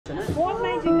What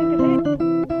made you think of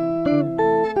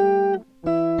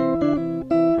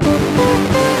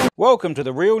that? Welcome to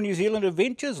the Real New Zealand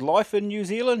Adventures Life in New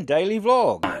Zealand daily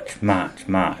vlog. March.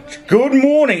 Good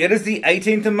morning. It is the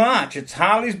 18th of March. It's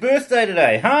Harley's birthday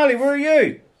today. Harley, where are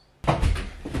you?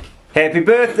 Happy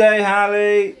birthday,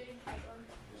 Harley.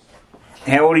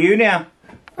 How old are you now?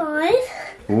 5.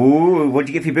 Ooh, what'd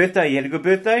you get for your birthday? You had a good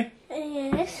birthday?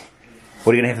 Yes.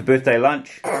 What are you going to have for birthday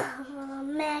lunch?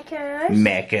 Macca's.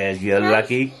 Macca's, you're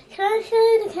lucky. Can I show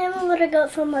you the camera what I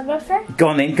got for my birthday? Go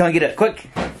on then, go and get it, quick.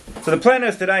 So the plan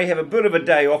is today have a bit of a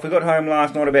day off. We got home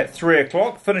last night about 3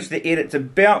 o'clock, finished the edits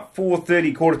about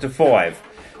 4:30, quarter to 5.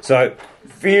 So,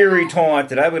 very tired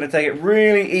today. We're going to take it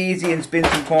really easy and spend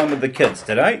some time with the kids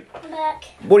today. Back.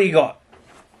 What do you got?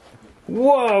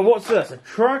 Whoa, what's this? A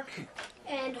truck?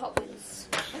 And Hot Wheels.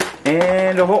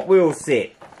 And a Hot Wheels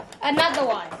set. Another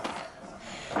one.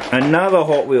 Another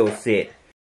Hot Wheels set.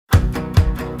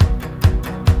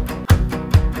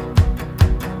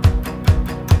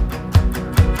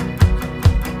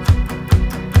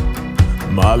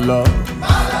 My lover,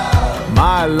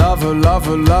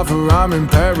 I'm in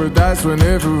paradise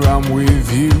whenever I'm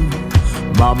with you.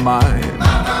 My mind,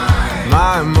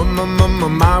 my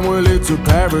mind, well it's a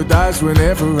paradise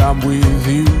whenever I'm with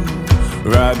you.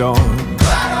 Ride on,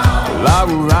 well, I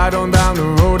will ride on down the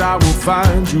road, I will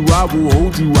find you, I will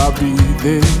hold you, I'll be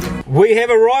there. We have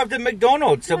arrived at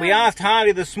McDonald's, so we asked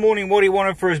Harley this morning what he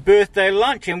wanted for his birthday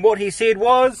lunch, and what he said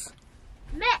was...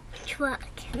 Mac truck.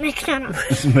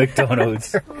 McDonald's.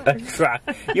 McDonald's. A truck.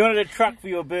 You wanted a truck for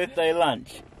your birthday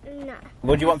lunch? No.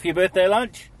 What do you want for your birthday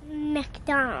lunch?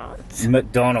 McDonald's.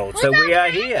 McDonald's. So we are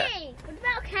here. What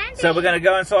about candy? So we're going to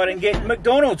go inside and get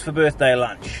McDonald's for birthday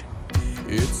lunch.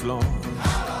 It's long,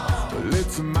 well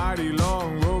it's a mighty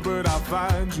long road, but I'll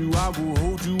find you, I will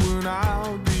hold you and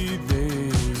I'll be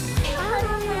there. I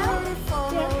don't know if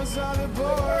all those other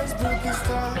boys, but this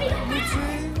time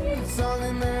it's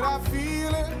something that I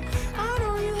feel it. I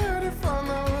know you heard it from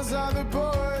those other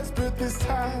boys, but this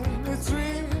time it's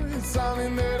real. It's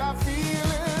something that I feel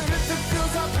it. If it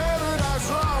feels like paradise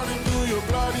running through your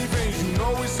bloody veins, you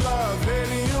know it's love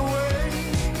heading your way.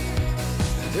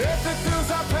 If it feels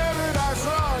like paradise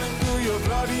running through your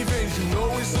bloody veins, you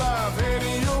know it's love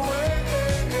heading your way.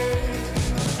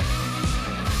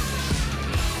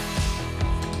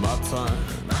 My time,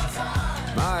 my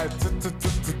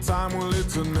time, well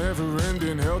it's a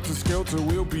never-ending helter-skelter.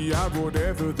 We'll be out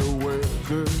whatever the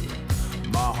weather.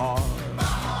 My heart,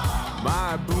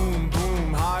 my boom,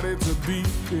 heart, it's a beat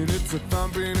and it's a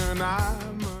thumping and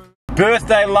I'm a...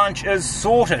 Birthday lunch is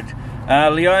sorted.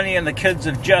 Leonie and the kids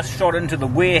have just shot into the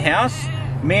warehouse.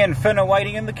 Me and Finn are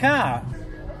waiting in the car.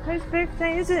 Whose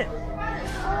birthday is it?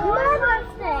 My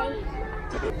birthday.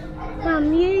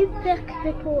 Mum, you pick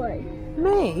the toy.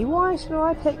 Me? Why should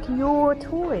I pick your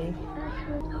toy?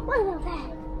 What about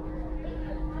that?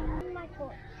 My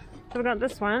toy. So we got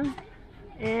this one,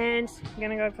 and we're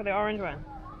gonna go for the orange one.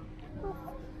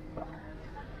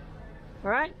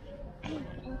 Alright?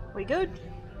 We good?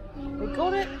 We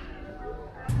got it?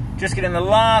 Just getting the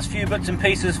last few bits and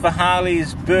pieces for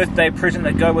Harley's birthday present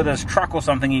that go with his truck or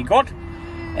something he got.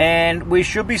 And we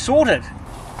should be sorted.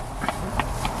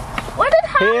 What did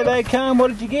Harley? Here they come. What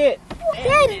did you get?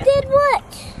 Dad did what?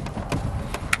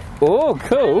 Oh,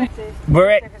 cool. We're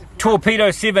at Torpedo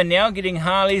 7 now, getting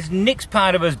Harley's next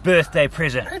part of his birthday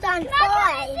present. Because I'm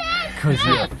 5. Because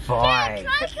you're 5.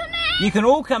 You can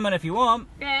all come in if you want.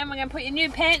 Yeah, and we're going to put your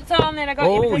new pants on that I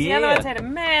got you, because the other yeah. ones had a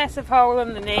massive hole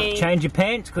in the knee. Change your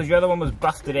pants because your other one was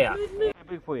busted out. How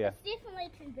big for you? Definitely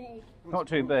too big. Not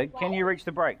too big. Can you reach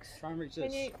the brakes? Try and reach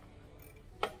this. Yeah,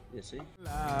 see?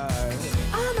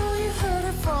 I know you heard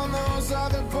it from those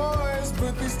other boys,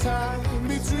 but this time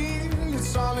it's real. It's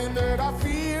something that I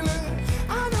feel it.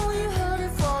 I know you heard it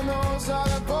from those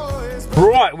other boys.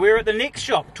 Right, we're at the next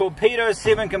shop. Torpedo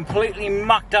 7 completely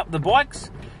mucked up the bikes.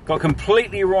 Got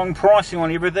completely wrong pricing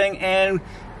on everything, and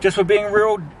just for being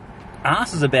real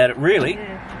asses about it, really.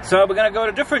 Yeah. So we're going to go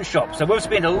to a different shop. So we've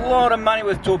spent a lot of money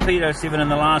with Torpedo 7 in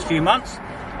the last few months.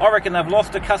 I reckon they've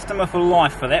lost a customer for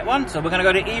life for that one. So we're going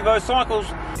to go to Evo Cycles.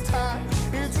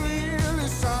 It's real.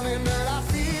 It's something that I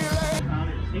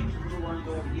feel it.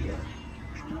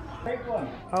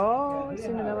 Oh, I've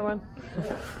seen another one.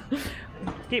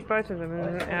 Get both of them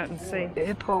out and see.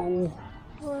 Purple.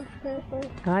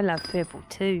 I love purple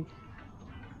too.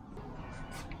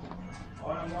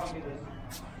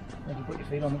 Can you put your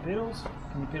feet on the pedals?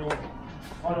 Can you pedal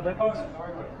on the back?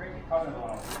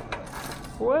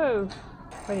 Whoa.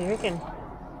 What do you reckon?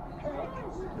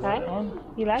 Hey?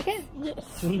 You like it?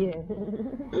 Yes. Yeah.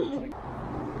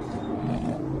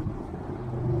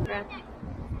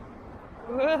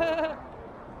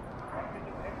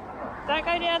 Don't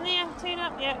go down there, turn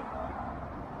up yet.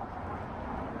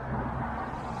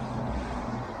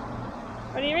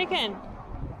 What do you reckon?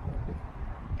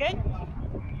 Good?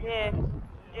 Yeah.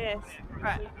 Yes.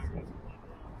 Right.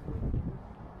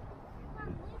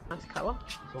 Nice colour.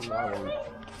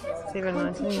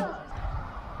 $7.19.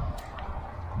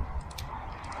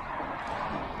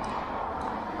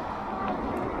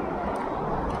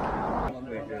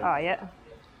 Oh yeah.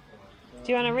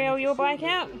 Do you want to reel your bike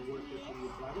out?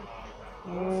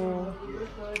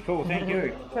 Cool, thank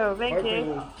you. Cool, thank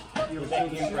you. You'll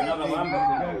take in for another one, but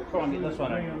we're going to try and get this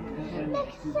one in.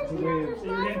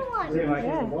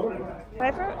 Yeah.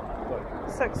 Pay for it?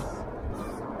 6.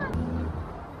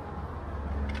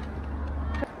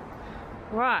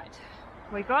 Right,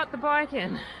 we got the bike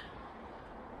in.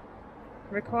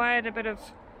 Required a bit of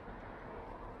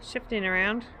shifting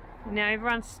around. Now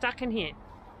everyone's stuck in here.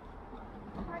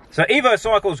 So Evo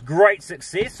Cycles, great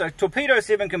success. So Torpedo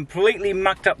 7 completely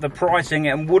mucked up the pricing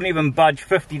and wouldn't even budge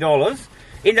 $50.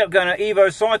 Ended up going to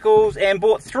Evo Cycles and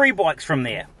bought 3 bikes from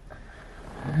there.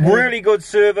 Really good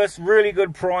service, really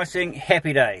good pricing,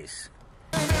 happy days.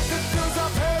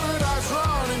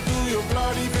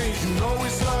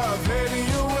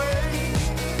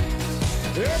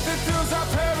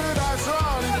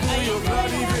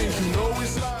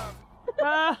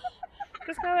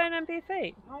 Just go in and bare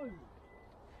feet.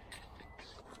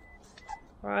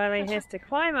 Riley has to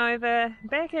climb over,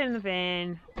 back in the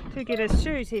van to get his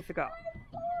shoes he forgot.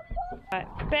 Right,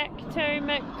 back to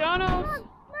McDonald's.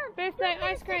 Birthday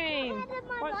ice cream.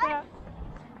 What's up?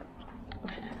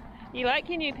 You like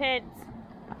your new pants?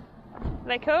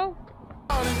 They cool?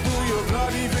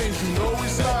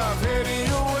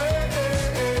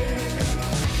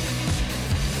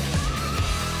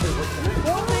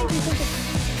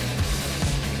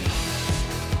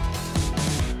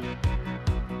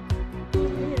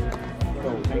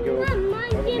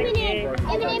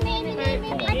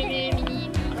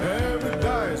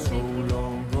 Paradise, roll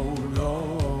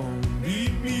on,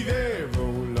 meet me there,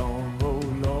 roll on,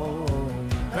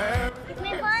 I've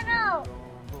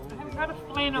got a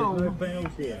flannel.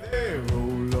 there,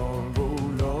 roll on,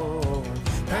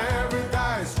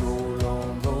 paradise, roll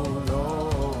on,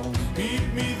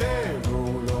 meet me there,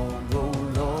 roll on,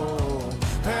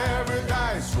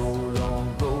 paradise, roll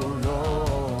on,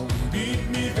 meet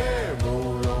me there,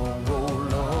 roll on,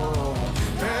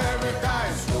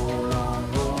 paradise, roll on,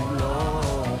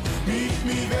 meet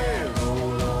me there,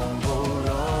 roll on,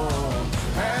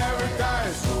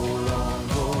 paradise, roll on,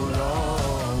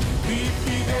 meet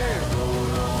me there,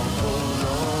 roll on.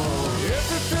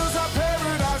 If it feels like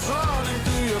paradise running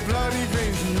through your bloody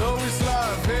veins, you know it's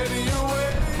life heading your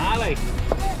way. Harley,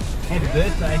 happy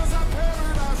birthday.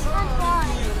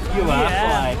 You are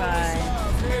fine.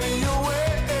 Heading your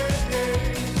way.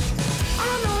 I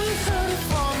know you heard it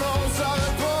from those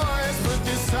other boys, but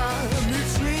this time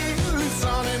it's really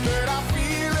something that I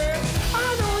feel it. I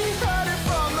know you heard it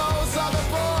from those other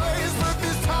boys, but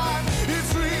this time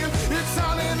it's real, it's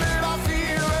something that I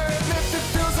feel it. If it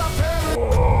feels like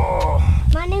paradise.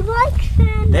 Money bike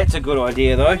fan. That's a good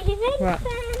idea though. What?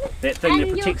 That thing that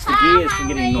protects the gears from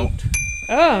getting knocked.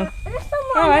 Oh.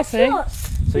 Oh, I see.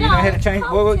 So you know how to change,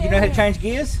 well, you know how to change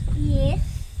gears? Yes.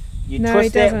 You No,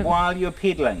 twist he that doesn't. while you're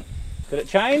pedaling. Did it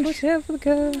change? Watch out for the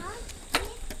car.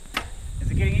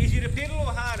 Is it getting easier to pedal or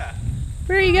harder?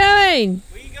 Where are you going?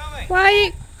 Where are you going? Why are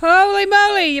you... Holy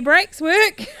moly, your brakes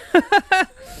work. If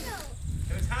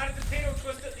it's harder to pedal,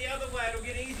 twist it the other way, it'll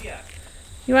get easier.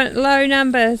 You want low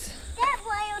numbers. That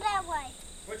way or that way?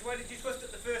 Which way did you twist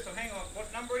it the first one? Hang on,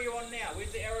 what number are you on now?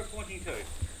 Where's the arrow pointing to?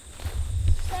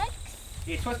 6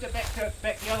 Yeah, twist it back the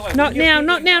other way. Not When you're now,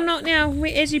 not pedaling- now, not now.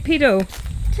 As you pedal. to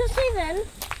 7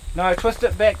 No, twist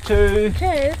it back to...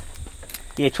 2.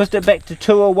 Yeah, twist it back to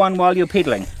 2 or 1 while you're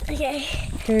pedaling. Okay.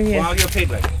 Here we go. While you're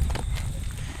pedaling.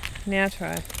 Now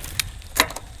try.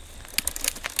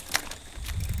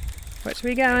 Which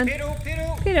way going? Pedal,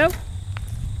 pedal. Pedal.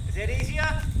 Is that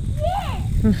easier?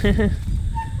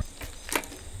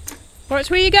 Which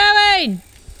way you going?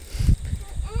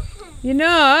 You're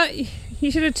not. You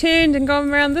should have turned and gone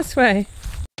around this way.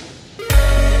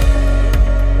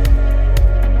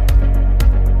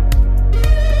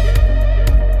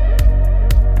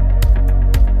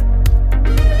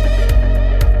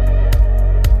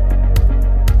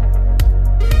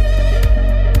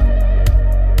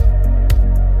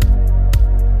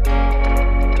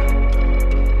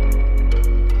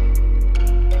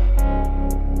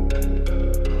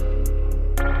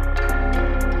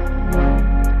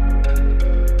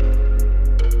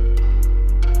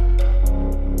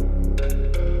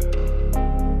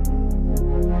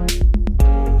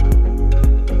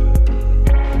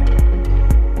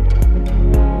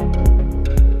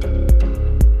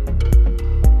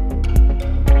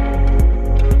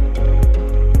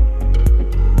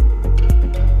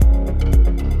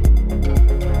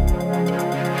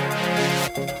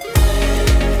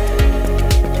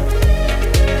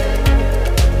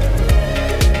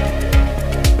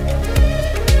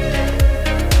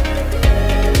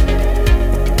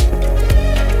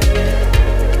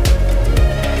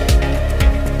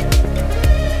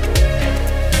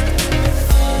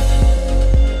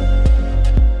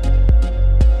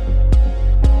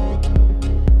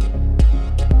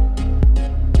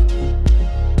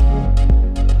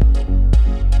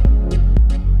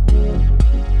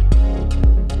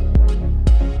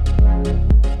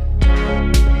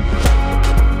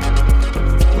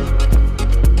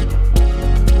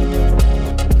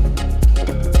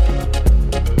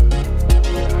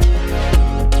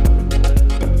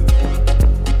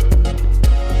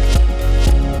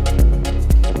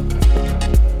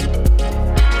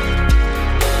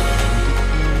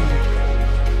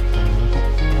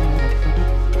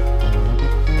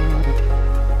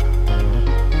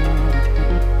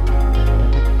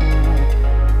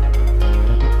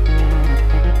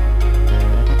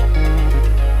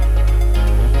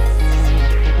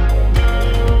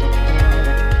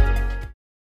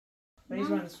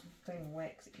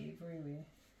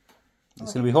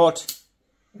 be hot.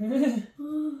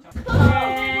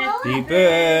 Happy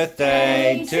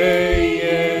birthday to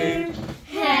you.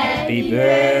 Happy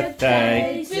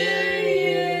birthday to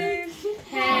you.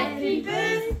 Happy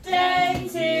birthday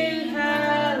to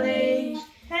Harley.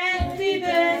 Happy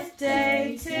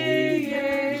birthday to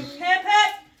you. Hip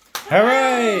hip.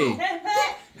 Hooray! Hip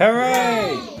hip.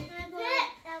 Hooray!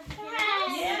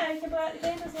 Yeah, you can blow out the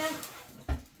candles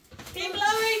now. Keep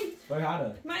blowing. Blow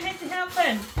harder. Might have to help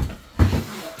him.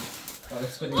 Oh,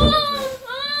 it's spinning. Whoa.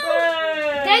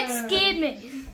 That scared me.